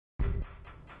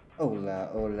Hola,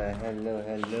 hola, hello,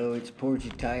 hello, it's Porgy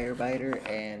Tire Biter,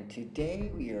 and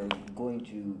today we are going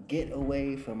to get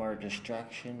away from our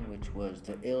distraction, which was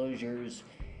the illagers,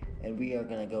 and we are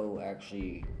going to go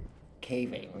actually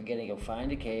caving. We're going to go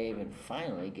find a cave and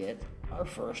finally get our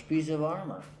first piece of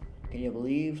armor. Can you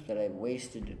believe that I've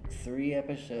wasted 3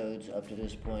 episodes up to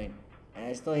this point, and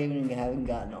I still haven't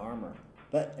gotten armor?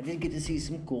 But I did get to see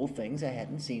some cool things I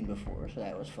hadn't seen before, so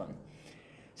that was fun.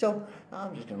 So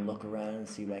I'm just going to look around and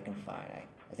see what I can find.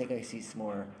 I think I see some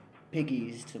more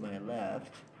piggies to my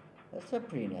left. That's a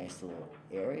pretty nice little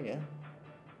area.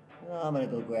 Well, I'm going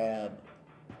to go grab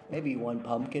maybe one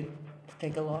pumpkin to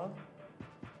take along.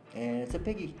 And it's a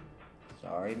piggy.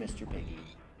 Sorry, Mr. Piggy.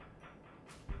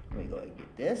 Let me go ahead and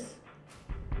get this.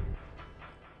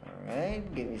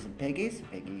 Alright, give me some piggies.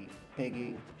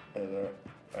 Piggy.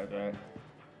 Okay.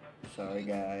 Sorry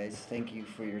guys, thank you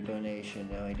for your donation.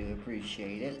 Now I do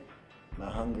appreciate it. My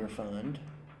hunger fund.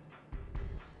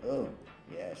 Oh,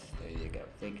 yes, there you go.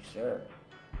 Thank you, sir.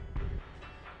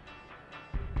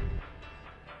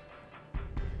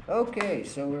 Okay,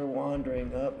 so we're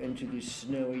wandering up into the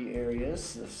snowy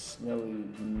areas, the snowy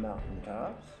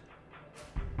mountaintops.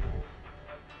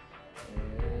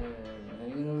 And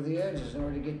hanging over the edge, there's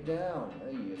nowhere to get down.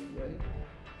 Ay, ay, ay.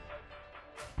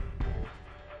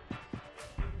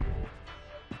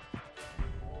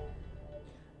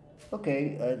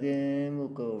 Okay, then we'll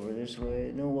go over this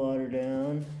way. No water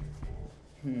down.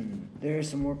 There's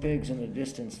some more pigs in the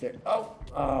distance there.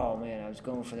 Oh man, I was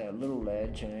going for that little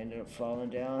ledge and I ended up falling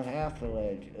down half the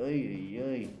ledge. Ay, ay,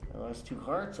 ay. I lost 2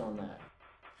 hearts on that.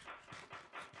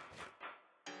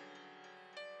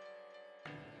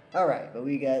 Alright, but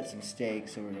we got some steak,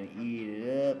 so we're going to eat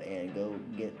it up and go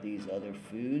get these other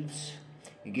foods.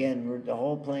 Again, the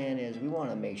whole plan is we want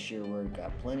to make sure we've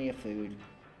got plenty of food.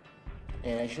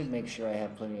 And I should make sure I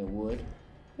have plenty of wood.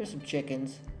 There's some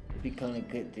chickens. It'd be kind of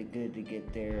good to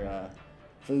get their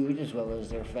food as well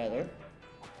as their feather.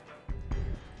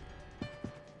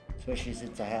 Especially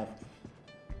since I have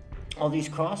all these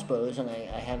crossbows and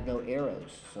I have no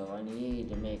arrows. So I need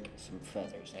to make some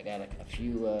feathers. I got a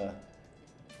few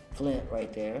flint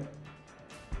right there.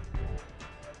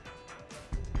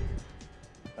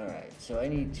 Alright, so I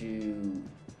need to...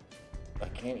 I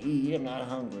can't eat, I'm not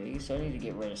hungry, so I need to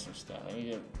get rid of some stuff. I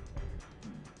need to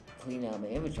clean out my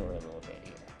inventory a little bit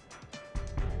here.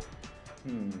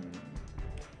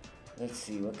 Let's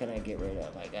see, what can I get rid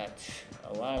of? I got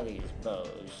a lot of these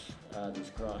bows, these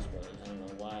crossbows. I don't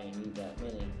know why I need that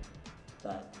many,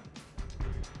 but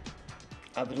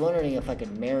I was wondering if I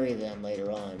could marry them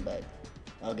later on, but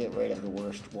I'll get rid of the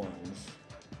worst ones.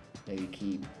 Maybe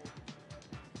keep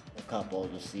a couple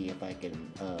to see if I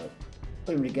can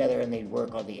put them together and they'd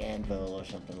work on the anvil or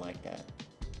something like that.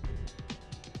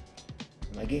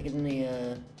 Am I getting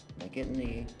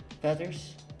the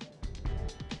feathers?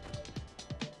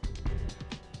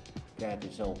 Grab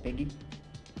this old piggy.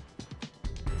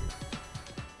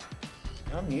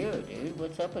 I'm here, dude.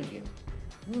 What's up with you?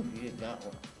 Ooh, you did not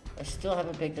one. I still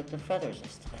haven't picked up the feathers. I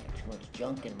still have too much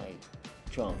junk in my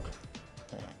trunk.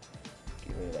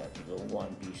 Get rid of that little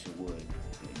one piece of wood.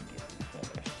 Get the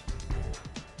feathers.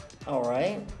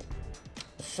 Alright,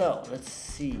 so let's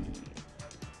see.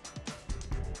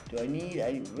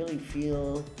 I really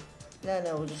feel, no,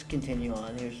 we'll just continue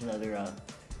on. Here's another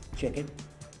chicken.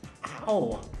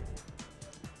 Ow!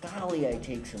 Golly, I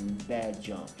take some bad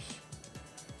jumps.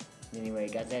 Anyway,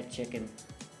 got that chicken.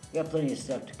 Got plenty of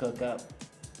stuff to cook up.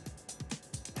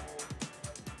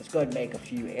 Let's go ahead and make a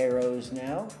few arrows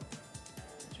now.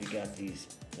 So we got these,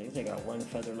 I think I got 1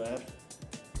 feather left.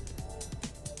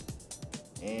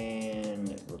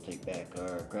 And we'll take back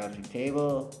our crafting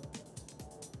table.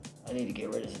 I need to get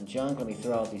rid of some junk. Let me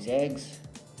throw out these eggs.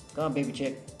 Come on, baby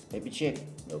chick. Baby chick.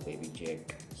 No baby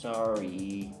chick.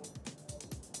 Sorry.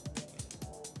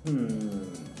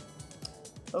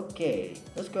 Okay,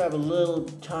 let's grab a little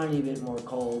tiny bit more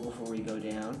coal before we go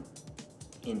down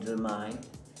into the mine.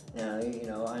 Now, you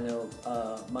know, I know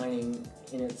mining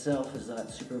in itself is not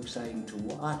super exciting to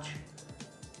watch.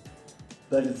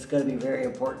 But it's going to be very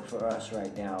important for us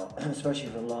right now, especially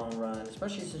for the long run,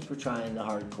 especially since we're trying the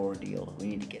hardcore deal. We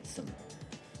need to get some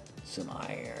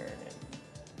iron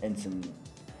and some,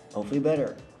 hopefully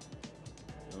better.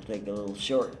 We'll take a little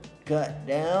shortcut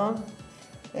down,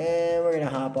 and we're going to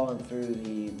hop on through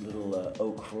the little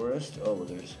oak forest. Oh, well,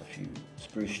 there's a few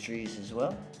spruce trees as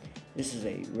well. This is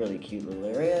a really cute little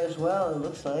area as well, it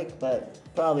looks like, but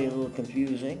probably a little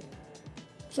confusing.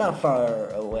 It's not far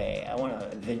away. I want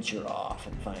to venture off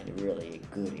and find a really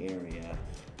good area,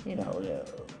 you know,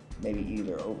 maybe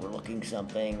either overlooking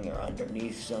something or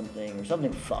underneath something or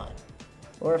something fun.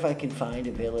 Or if I can find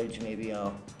a village, maybe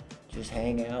I'll just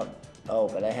hang out. Oh,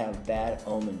 but I have bad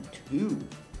omen 2.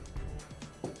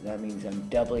 That means I'm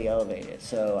doubly elevated.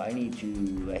 So I need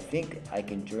to, I think I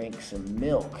can drink some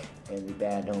milk and the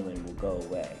bad omen will go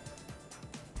away.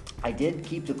 I did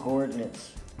keep the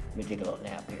coordinates. Let me take a little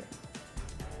nap here.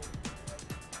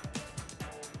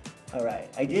 Alright,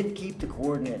 I did keep the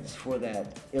coordinates for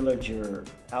that Illager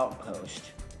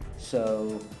outpost.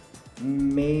 So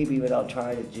maybe what I'll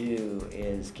try to do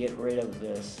is get rid of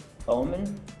this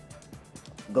omen,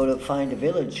 go to find a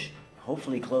village,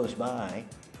 hopefully close by,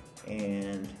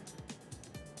 and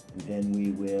then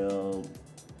we will,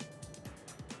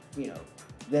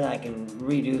 then I can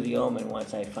redo the omen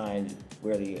once I find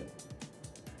where the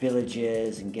village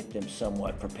is and get them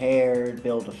somewhat prepared,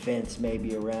 build a fence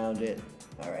maybe around it.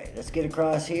 Alright, let's get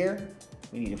across here.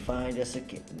 We need to find us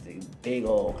the big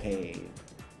old cave,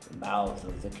 the mouth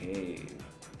of the cave.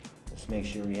 Let's make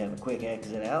sure we have a quick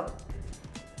exit out.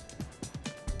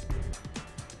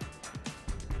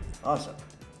 Awesome.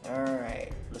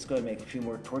 Alright, let's go ahead and make a few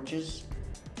more torches.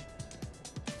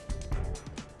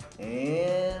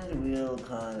 And we'll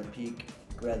kind of peek,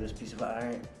 grab this piece of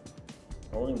iron.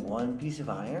 Only one piece of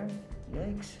iron?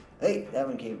 Yikes. Hey, that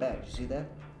one came back. Did you see that?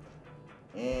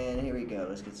 And here we go.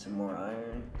 Let's get some more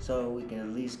iron so we can at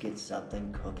least get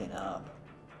something cooking up.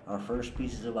 Our first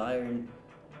pieces of iron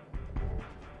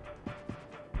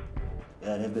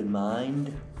that have been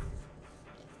mined.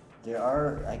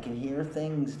 I can hear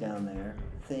things down there.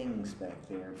 Things back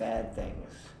there. Bad things.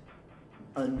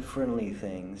 Unfriendly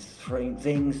things.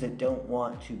 Things that don't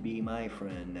want to be my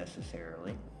friend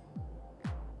necessarily.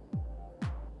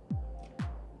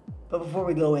 But before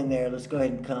we go in there, let's go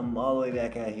ahead and come all the way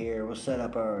back out here. We'll set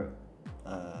up our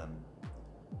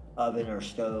oven or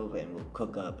stove and we'll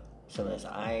cook up some of this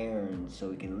iron so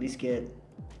we can at least get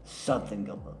something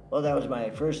going. Well, that was my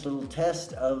first little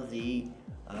test of the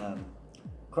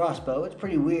crossbow. It's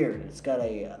pretty weird. It's got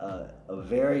a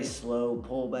very slow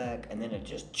pullback and then it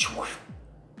just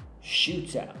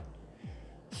shoots out.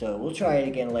 So we'll try it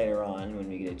again later on when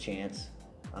we get a chance.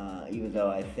 Even though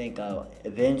I think I'll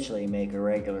eventually make a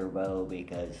regular bow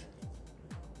because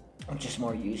I'm just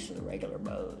more used to the regular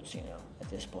bows, at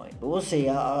this point. But we'll see.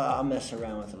 I'll mess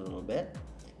around with it a little bit.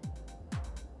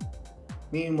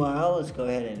 Meanwhile, let's go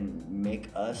ahead and make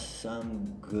us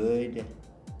some good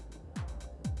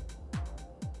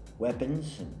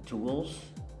weapons and tools.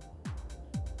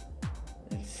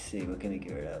 Let's see, what can we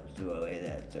get rid of? Do away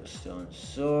that stone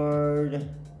sword.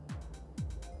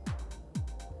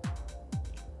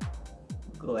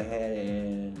 Go ahead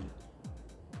and,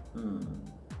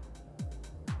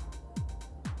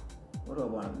 what do I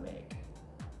want to make?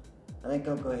 I think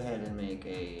I'll go ahead and make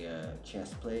a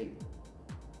chest plate.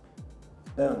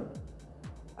 Boom.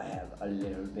 I have a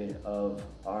little bit of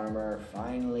armor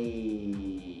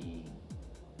finally.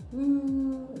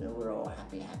 Woo, and we're all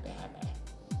happy, happy, happy.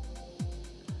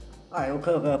 Alright, we'll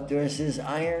cook up the rest of this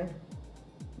iron.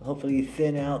 Hopefully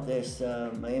thin out this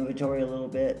my inventory a little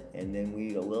bit, and then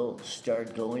we will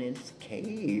start going into the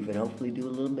cave and hopefully do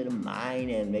a little bit of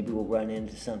mining. Maybe we'll run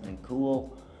into something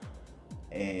cool,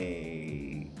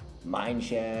 a mine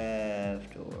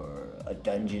shaft or a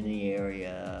dungeon in the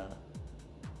area,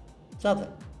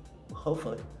 something.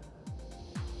 Hopefully.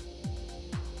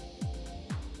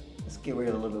 Let's get rid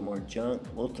of a little bit more junk.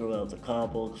 We'll throw out the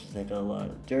cobbles, take out a lot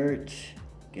of dirt,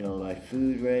 get all my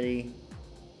food ready.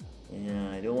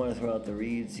 Yeah, I don't want to throw out the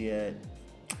reeds yet.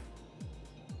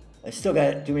 I still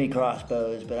got too many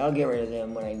crossbows, but I'll get rid of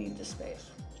them when I need the space.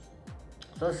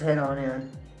 So let's head on in.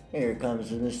 Here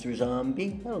comes Mr.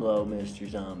 Zombie. Hello, Mr.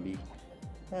 Zombie.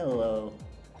 Hello.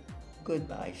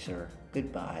 Goodbye, sir.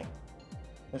 Goodbye.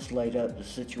 Let's light up the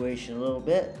situation a little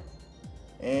bit.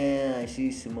 And I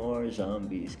see some more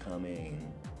zombies coming.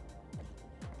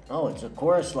 Oh, it's a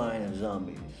chorus line of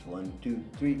zombies. 1, 2,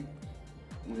 3.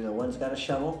 Even though one's got a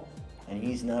shovel, and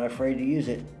he's not afraid to use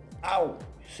it. Ow!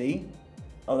 See?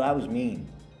 Oh, that was mean.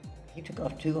 He took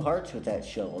off 2 hearts with that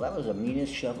shovel. That was the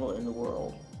meanest shovel in the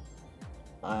world.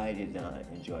 I did not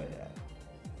enjoy that.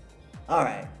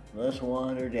 Alright, let's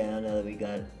wander down now that we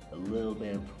got a little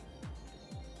bit of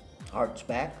hearts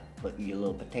back. But eat a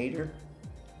little potato.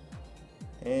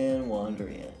 And wander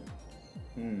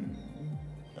in.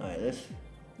 Alright,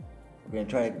 we're going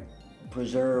to try to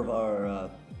preserve our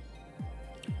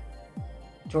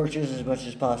torches as much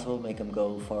as possible, make them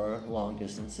go far, long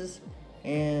distances.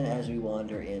 And as we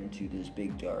wander into this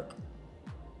big, dark,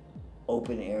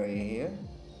 open area here,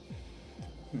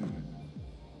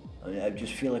 I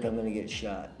just feel like I'm going to get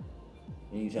shot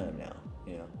anytime now,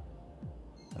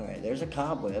 Alright, there's a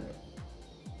cobweb.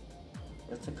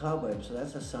 That's a cobweb, so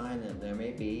that's a sign that there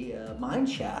may be a mine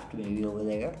shaft maybe over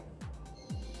there.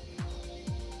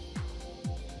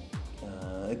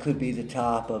 It could be the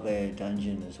top of a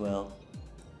dungeon as well.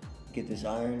 Get this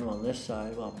iron on this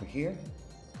side while we're here.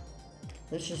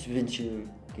 Let's just venture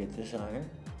get this iron.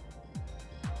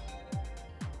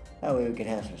 That way we can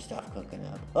have some stuff cooking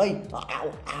up. Oy!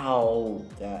 Ow! Ow!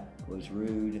 That was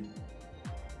rude.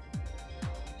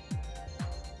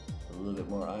 A little bit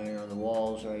more iron on the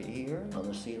walls right here, on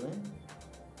the ceiling.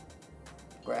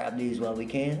 Grab these while we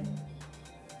can.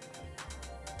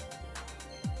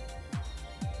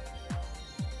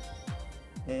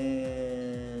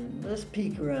 And let's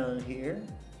peek around here.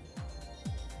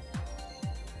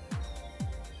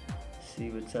 See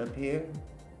what's up here.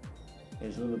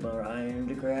 There's a little more iron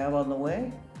to grab on the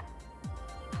way.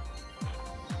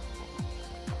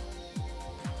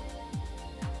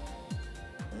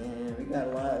 And we got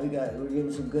a lot, we're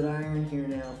getting some good iron here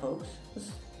now, folks.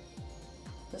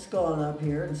 Let's go on up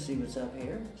here and see what's up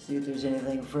here. See if there's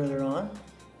anything further on.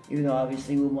 Even though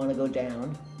obviously we want to go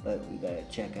down, but we gotta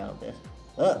check out this.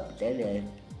 Oh, dead end.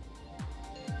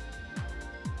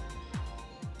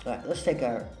 Alright, let's take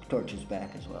our torches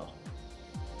back as well.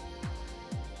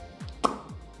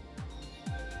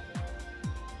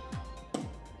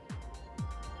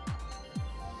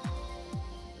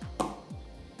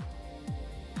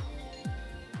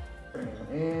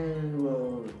 And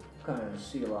we'll kind of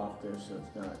seal off this so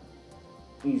it's not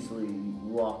easily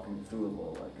walking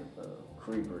throughable, like if a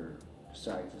creeper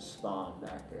decides to spawn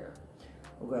back there.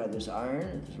 We'll grab this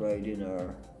iron. It's right in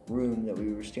our room that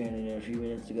we were standing in a few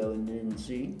minutes ago and didn't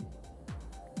see.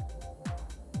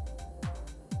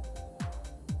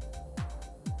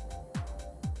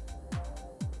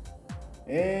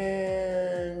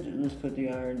 And let's put the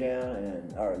iron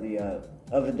down or the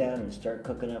oven down and start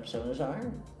cooking up some of this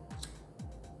iron.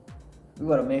 We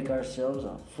want to make ourselves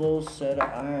a full set of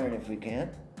iron if we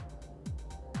can.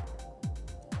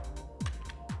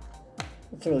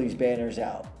 Throw these banners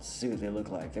out, see what they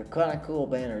look like. They're kind of cool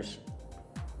banners.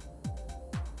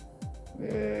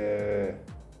 Okay,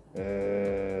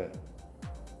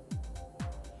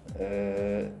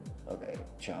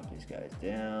 chop these guys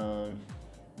down.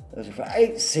 Those are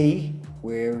fine. See,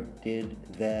 where did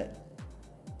that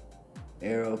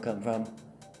arrow come from?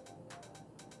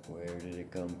 Where did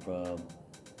it come from?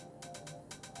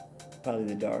 Probably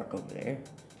the dark over there.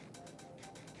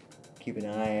 Keep an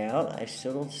eye out. I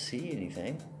still don't see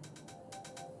anything.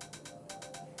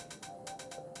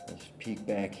 Let's peek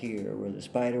back here where the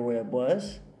spider web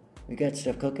was. We got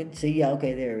stuff cooking. See, yeah,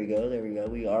 okay, there we go, there we go.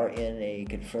 We are in a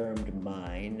confirmed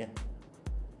mine.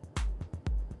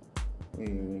 We're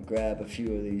gonna grab a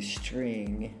few of these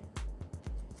string.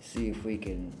 See if we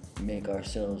can make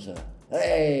ourselves a...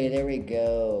 Hey, there we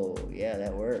go. Yeah,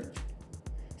 that worked.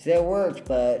 See, that worked,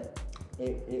 but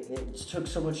it took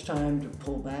so much time to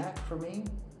pull back for me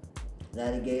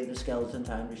that it gave the skeleton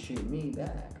time to shoot me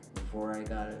back before I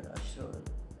got it.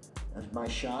 That's my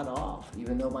shot off.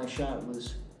 Even though my shot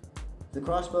was, the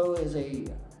crossbow is a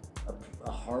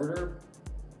harder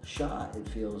shot. It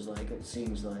feels like, it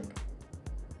seems like.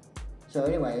 So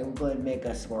anyway, we'll go ahead and make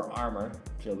us some more armor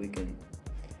so we can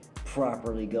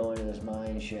properly go into this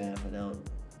mine shaft without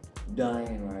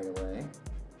dying right away.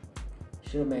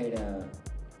 Should have made a...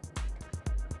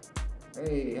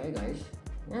 Hey, hi guys.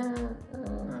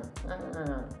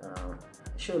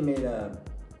 Should have made a...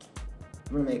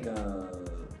 I'm gonna make a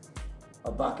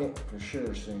bucket for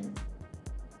sure soon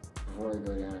before I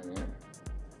go down in there.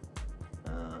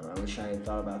 I wish I had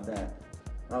thought about that.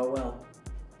 Oh well.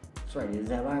 That's right, I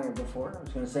didn't have iron before. I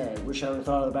was gonna say, I wish I would have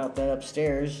thought about that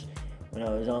upstairs when I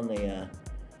was on the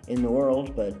in the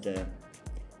world, but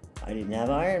I didn't have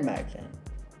iron back then.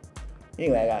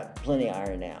 Anyway, I got plenty of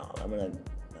iron now. I'm gonna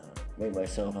make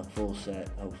myself a full set,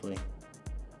 hopefully,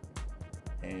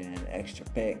 and extra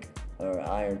pick, or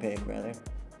iron pick rather.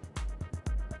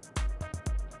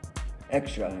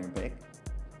 Extra iron pick.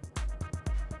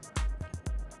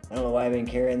 I don't know why I've been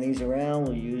carrying these around.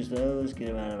 We'll use those, get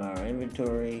them out of our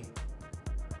inventory.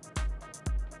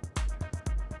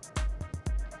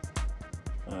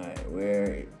 Alright,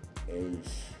 where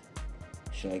is...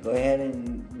 Should I go ahead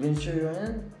and venture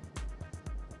in?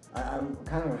 I'm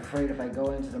kind of afraid if I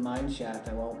go into the mine shaft,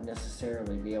 I won't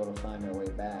necessarily be able to find my way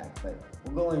back. But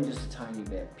we'll go in just a tiny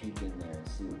bit, peek in there and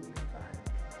see what we can find.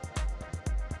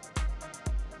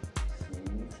 See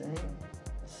anything?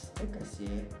 I think I see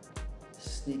it.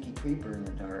 Sneaky creeper in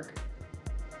the dark.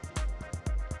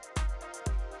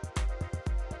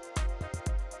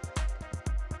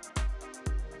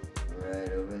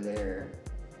 Right over there.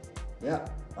 Yep.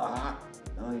 Ah.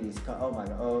 Oh, he's caught. Oh my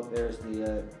god. Oh, there's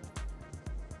the.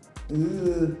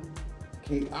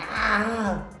 Okay.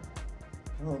 Ah.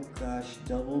 Oh gosh,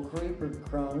 double creeper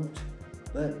crunked.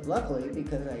 But luckily,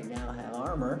 because I now have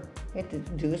armor, it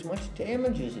didn't do as much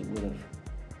damage as it would have.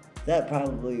 That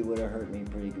probably would have hurt me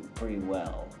pretty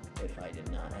well if I did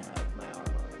not have my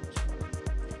armor at this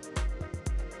point.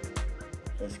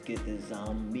 Let's get the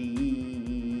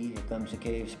zombie. Here comes the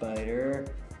cave spider.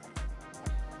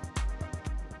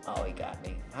 Oh, he got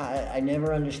me. I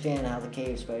never understand how the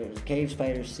cave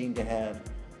spiders seem to have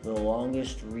the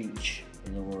longest reach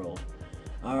in the world.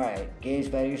 Alright, cave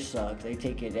spiders suck. They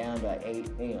take you down to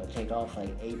 8, take off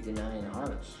like 8 to 9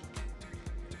 hearts.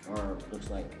 Or looks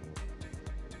like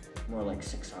more like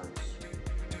 6 hearts.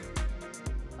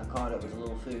 I caught it with a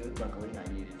little food. Luckily, I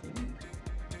needed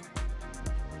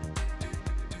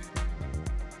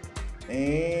it.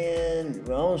 And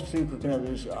we're almost through cooking up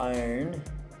this iron.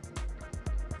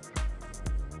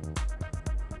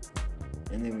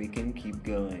 And then we can keep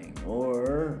going.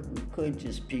 Or we could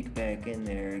just peek back in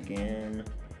there again.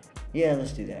 Yeah,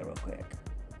 let's do that real quick.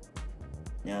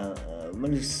 Now, I'm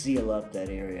going to seal up that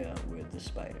area with the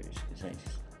spiders, because I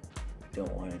just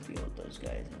don't want to deal with those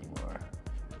guys anymore.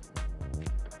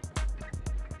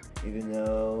 Even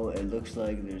though it looks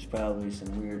like there's probably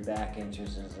some weird back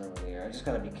entrances over there. I just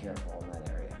got to be careful in that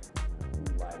area.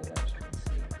 Light it up so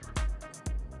you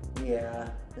can see. Yeah,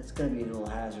 it's going to be a little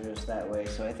hazardous that way,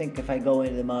 so I think if I go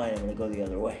into the mine, I'm going to go the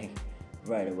other way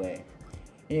right away.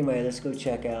 Anyway, let's go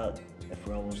check out if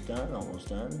we're almost done. Almost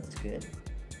done. That's good.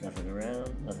 Nothing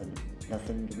around.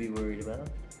 Nothing to be worried about.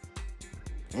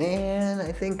 And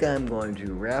I think I'm going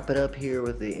to wrap it up here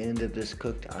with the end of this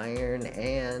cooked iron,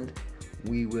 and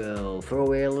we will throw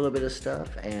away a little bit of stuff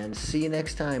and see you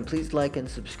next time. Please like and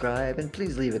subscribe, and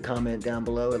please leave a comment down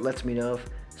below. It lets me know if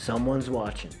someone's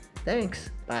watching. Thanks.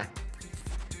 Bye.